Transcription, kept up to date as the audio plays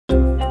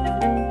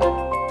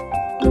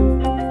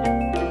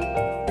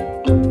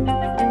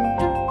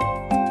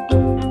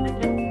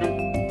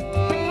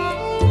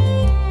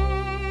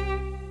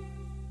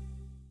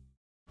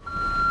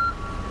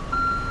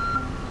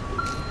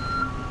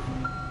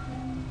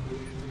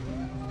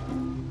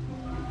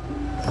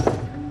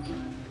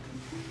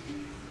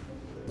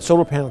The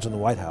solar panels in the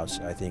White House,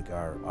 I think,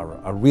 are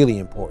a really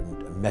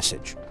important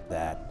message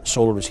that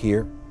solar is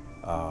here.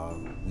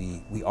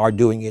 We are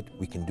doing it.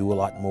 We can do a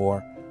lot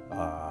more.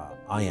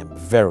 I am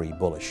very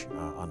bullish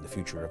on the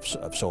future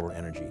of solar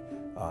energy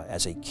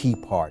as a key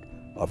part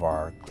of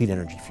our clean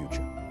energy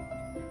future.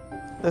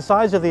 The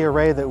size of the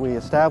array that we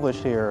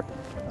established here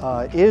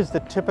is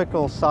the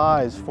typical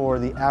size for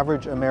the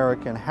average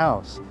American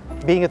house.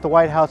 Being at the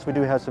White House, we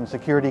do have some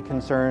security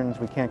concerns.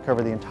 We can't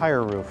cover the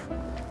entire roof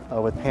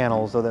with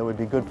panels, though that would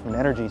be good from an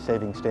energy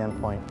saving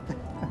standpoint.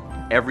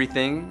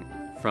 Everything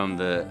from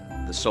the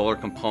solar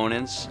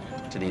components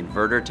to the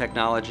inverter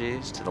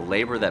technologies to the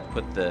labor that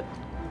put the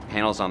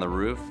panels on the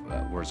roof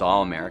was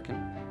all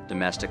American,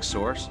 domestic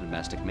source,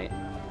 domestic made.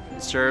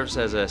 It serves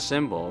as a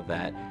symbol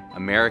that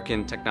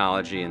American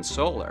technology in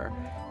solar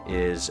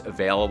is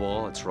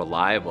available, it's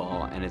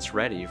reliable, and it's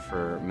ready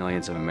for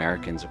millions of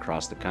Americans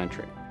across the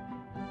country.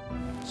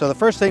 So the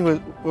first thing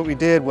what we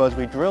did was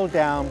we drilled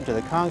down to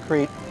the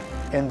concrete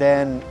and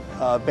then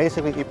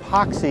basically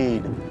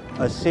epoxied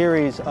a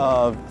series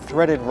of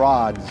threaded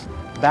rods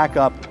back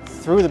up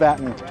through the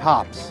batten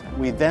tops.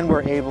 We then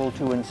were able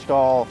to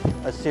install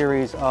a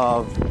series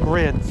of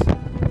grids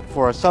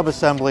for a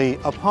subassembly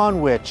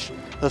upon which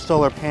the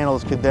solar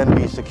panels could then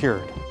be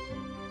secured.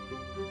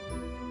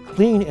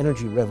 Clean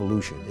energy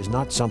revolution is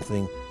not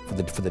something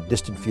for the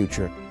distant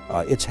future.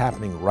 It's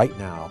happening right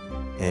now,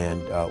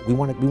 and we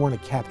want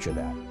to capture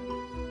that.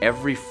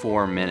 Every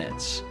 4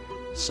 minutes,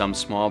 some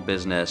small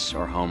business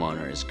or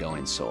homeowner is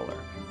going solar.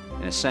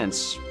 In a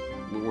sense,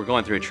 we're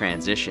going through a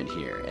transition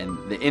here, and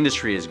the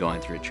industry is going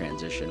through a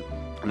transition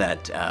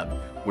that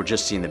we're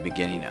just seeing the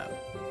beginning of.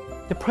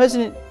 The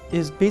president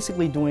is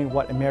basically doing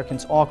what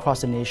Americans all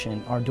across the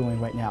nation are doing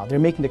right now. They're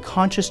making the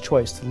conscious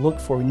choice to look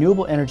for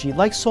renewable energy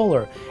like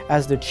solar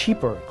as the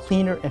cheaper,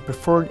 cleaner, and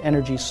preferred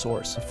energy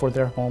source for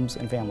their homes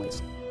and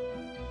families.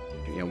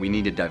 You know, we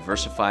need a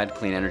diversified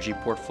clean energy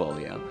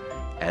portfolio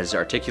as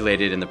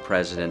articulated in the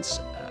president's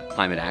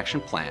Climate Action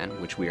Plan,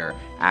 which we are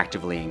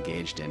actively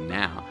engaged in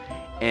now.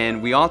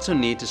 And we also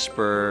need to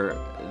spur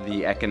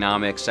the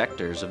economic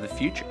sectors of the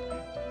future.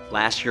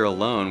 Last year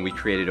alone, we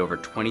created over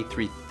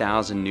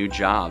 23,000 new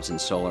jobs in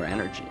solar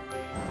energy.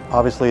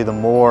 Obviously, the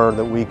more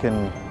that we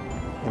can,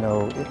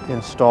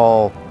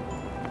 install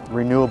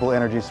renewable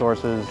energy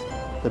sources,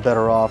 the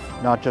better off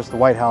not just the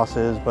White House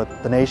is,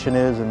 but the nation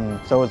is,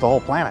 and so is the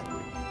whole planet.